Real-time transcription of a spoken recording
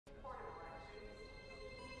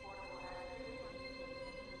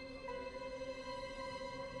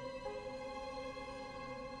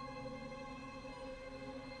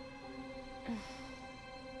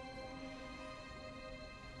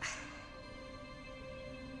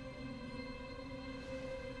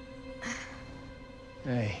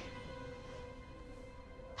Hey,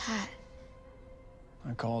 Pat,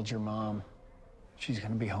 I called your mom. She's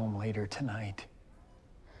gonna be home later tonight.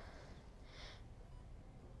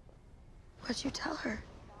 what'd you tell her?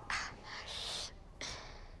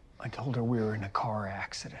 I told her we were in a car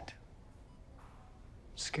accident.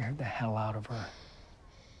 Scared the hell out of her.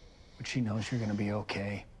 But she knows you're gonna be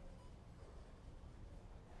okay.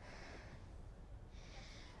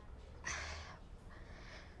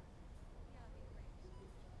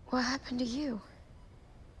 What happened to you?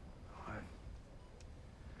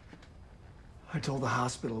 I told the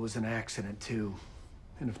hospital it was an accident, too.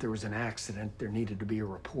 And if there was an accident, there needed to be a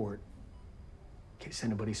report. In case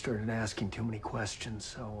anybody started asking too many questions,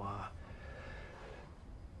 so,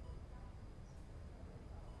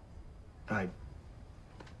 I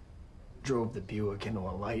drove the Buick into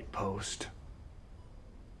a light post.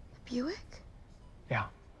 The Buick? Yeah.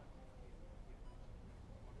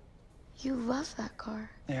 You love that car.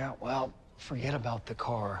 Yeah, well, forget about the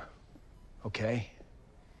car, okay?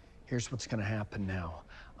 Here's what's gonna happen now.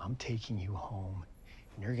 I'm taking you home,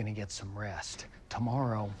 and you're gonna get some rest.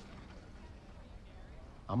 Tomorrow,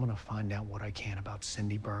 I'm gonna find out what I can about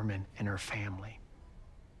Cindy Berman and her family.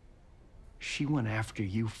 She went after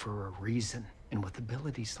you for a reason, and with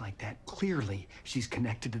abilities like that, clearly she's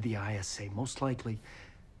connected to the ISA. Most likely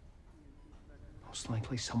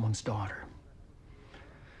someone's daughter.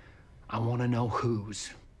 I wanna know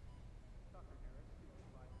whose.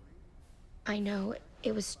 I know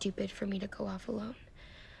it was stupid for me to go off alone.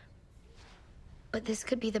 But this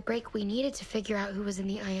could be the break we needed to figure out who was in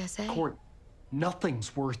the ISA. Court,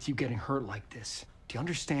 nothing's worth you getting hurt like this. Do you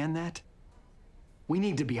understand that? We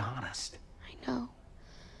need to be honest. I know.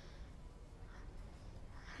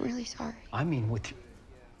 I'm really sorry. I mean with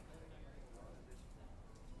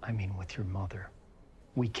your mother.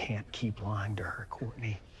 We can't keep lying to her,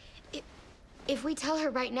 Courtney. If we tell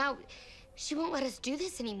her right now, she won't let us do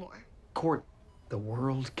this anymore. Court, the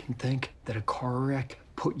world can think that a car wreck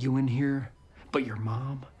put you in here, but your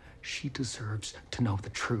mom, she deserves to know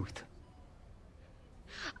the truth.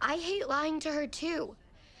 I hate lying to her too.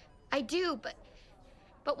 I do,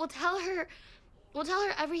 but we'll tell her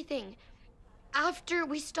everything after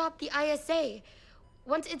we stop the ISA,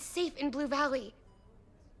 once it's safe in Blue Valley.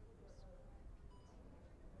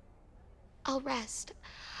 I'll rest.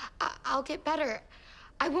 I'll get better.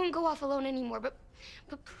 I won't go off alone anymore, but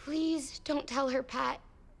please don't tell her, Pat.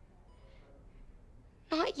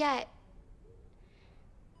 Not yet.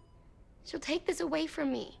 She'll take this away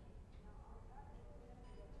from me.